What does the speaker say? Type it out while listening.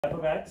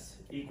of x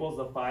equals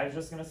the 5 is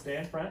just going to stay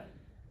in front.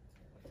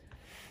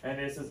 And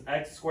this is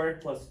x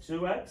squared plus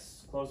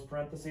 2x, close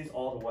parentheses,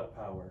 all to what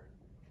power?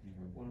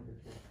 1 over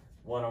 3.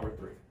 1 over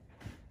 3.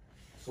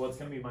 So what's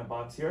going to be my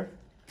box here?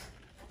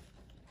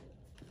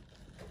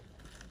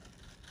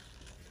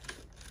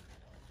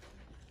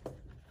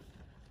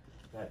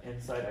 That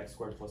inside x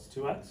squared plus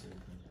 2x.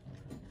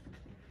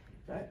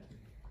 Okay.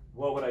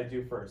 What would I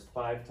do first?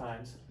 5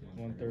 times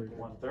 1/3.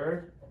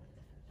 1/3.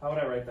 How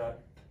would I write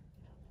that?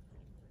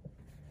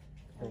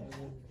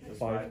 Just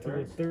 5 to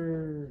the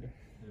 3rd.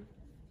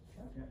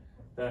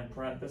 Then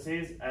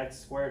parentheses, x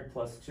squared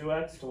plus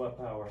 2x to what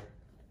power?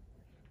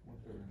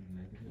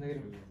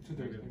 Negative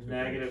 2/3.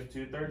 Negative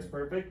 2/3,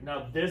 perfect.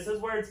 Now this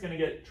is where it's going to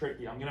get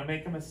tricky. I'm going to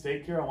make a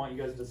mistake here. I want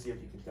you guys to see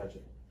if you can catch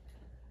it.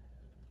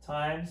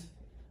 Times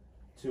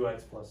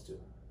 2x plus 2.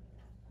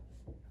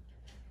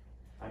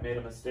 I made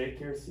a mistake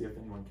here. See if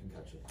anyone can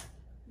catch it.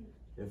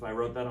 If I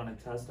wrote that on a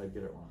test, I'd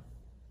get it wrong.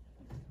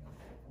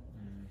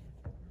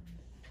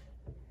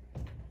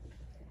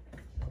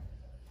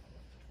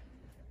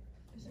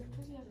 Is it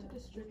because you have to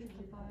distribute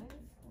the 5?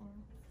 Or?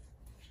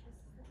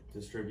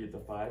 Distribute the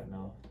 5?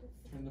 No.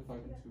 Turn the 5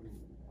 into...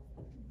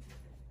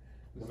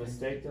 The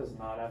mistake does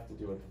not have to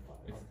do with the 5.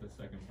 It's the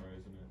second part,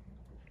 isn't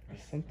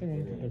it? Something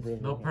in the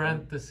derivative. No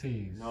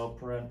parentheses. No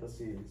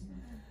parentheses.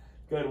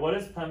 Good. What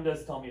does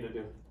PEMDAS tell me to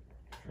do?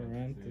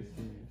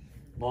 Parentheses.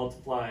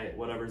 Multiply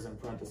whatever's in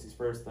parentheses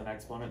first, then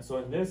exponent. So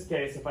in this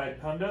case, if I had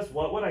PEMDAS,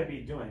 what would I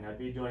be doing? I'd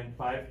be doing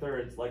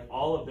 5/3, like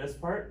all of this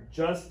part,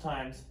 just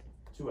times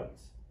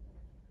 2x.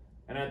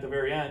 And at the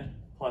very end,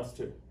 plus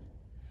 2.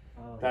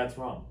 That's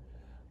wrong.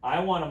 I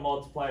want to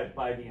multiply it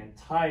by the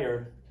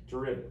entire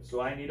derivative.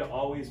 So I need to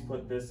always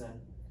put this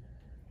in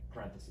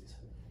parentheses.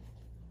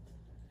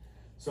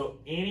 So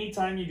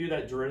anytime you do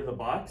that derivative of the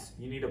box,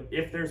 you need to,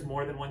 if there's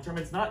more than one term,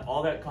 it's not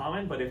all that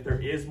common, but if there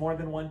is more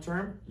than one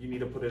term, you need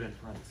to put it in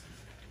parentheses.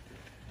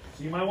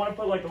 So you might want to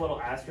put like a little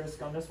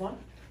asterisk on this one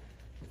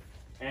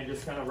and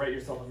just kind of write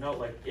yourself a note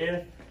like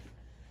if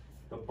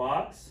the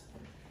box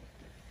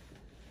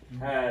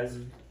has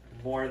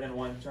more than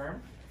one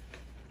term,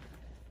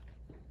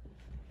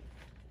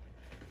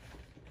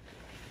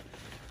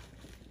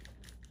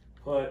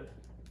 put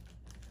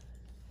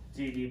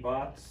DD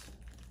box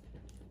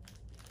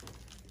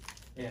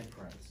in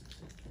parentheses.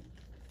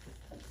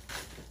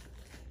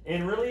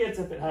 And really it's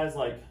if it has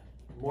like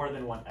more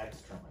than one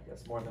x term, I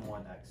guess, more than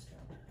one x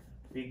term.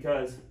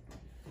 Because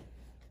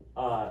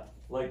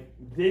like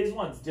these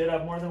ones did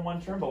have more than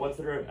one term, but what's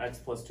the derivative of x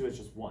plus 2 is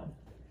just 1,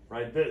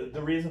 right?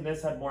 The reason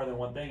this had more than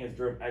one thing is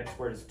derivative of x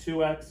squared is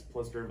 2x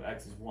plus derivative of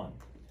x is 1,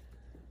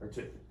 or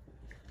 2.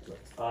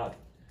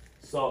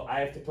 So I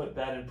have to put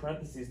that in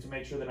parentheses to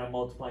make sure that I'm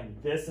multiplying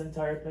this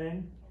entire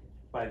thing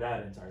by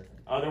that entire thing.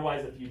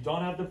 Otherwise, if you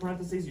don't have the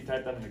parentheses, you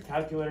type that in the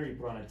calculator, you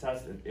put on a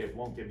test, it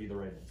won't give you the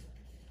right answer.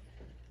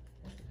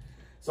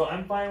 So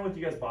I'm fine with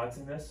you guys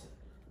boxing this.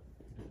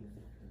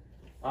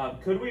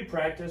 Could we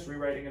practice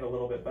rewriting it a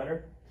little bit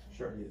better?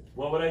 Sure.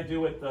 What would I do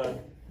with the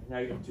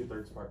negative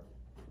 2/3 part?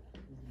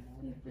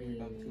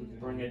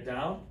 Bring it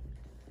down.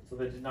 So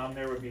the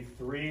denominator would be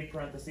 3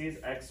 parentheses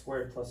x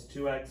squared plus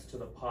 2x to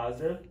the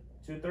positive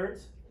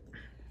 2/3.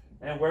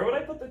 And where would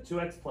I put the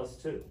 2x plus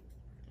 2?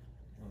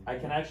 I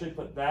can actually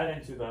put that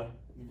into the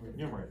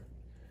numerator.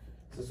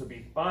 So this would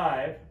be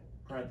 5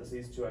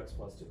 parentheses 2x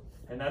plus 2.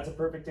 And that's a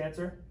perfect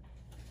answer.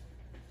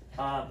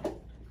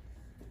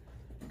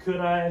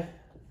 Could I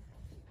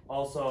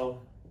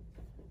also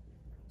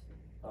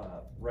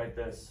write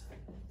this,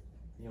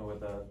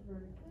 with a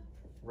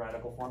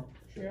radical form?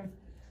 Sure.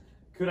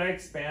 Could I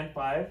expand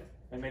 5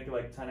 and make it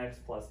like 10x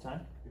plus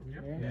 10?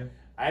 Yeah.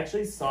 I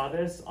actually saw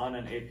this on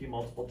an AP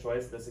multiple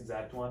choice, this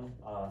exact one.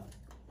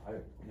 I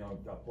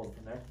got pulled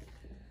from there.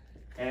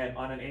 And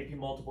on an AP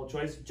multiple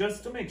choice,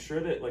 just to make sure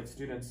that like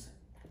students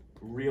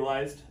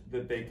realized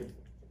that they could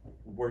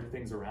work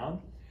things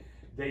around,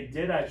 they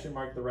did actually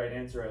mark the right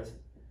answer as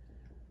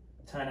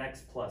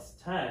 10x plus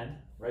 10,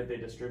 right? They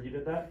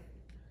distributed that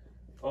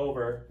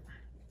over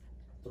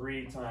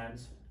 3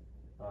 times,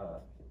 I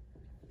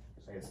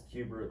guess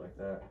cube root like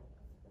that,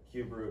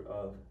 cube root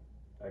of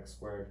x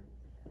squared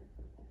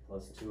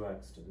plus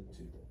 2x to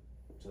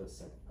the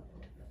second power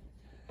like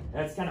that.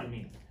 That's kind of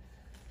mean.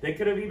 They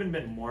could have even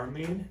been more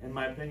mean, in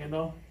my opinion,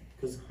 though,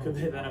 because could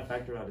they then have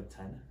factored out a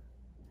 10?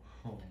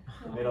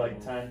 Made it like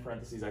 10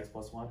 parentheses x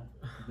plus 1.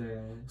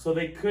 So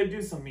they could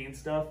do some mean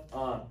stuff.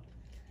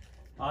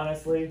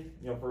 Honestly,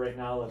 for right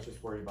now, let's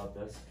just worry about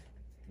this.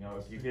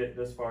 If you get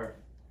this far,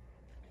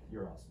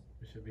 you're awesome.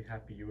 We should be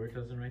happy Ewart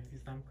doesn't write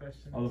these dumb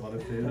questions. I was about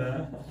to say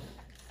that.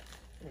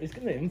 It's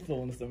gonna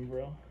influence them,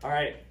 bro. All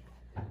right.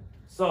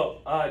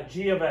 So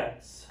g of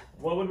x.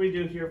 What would we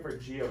do here for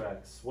g of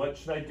x? What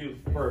should I do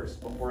first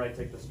before I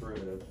take this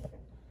derivative?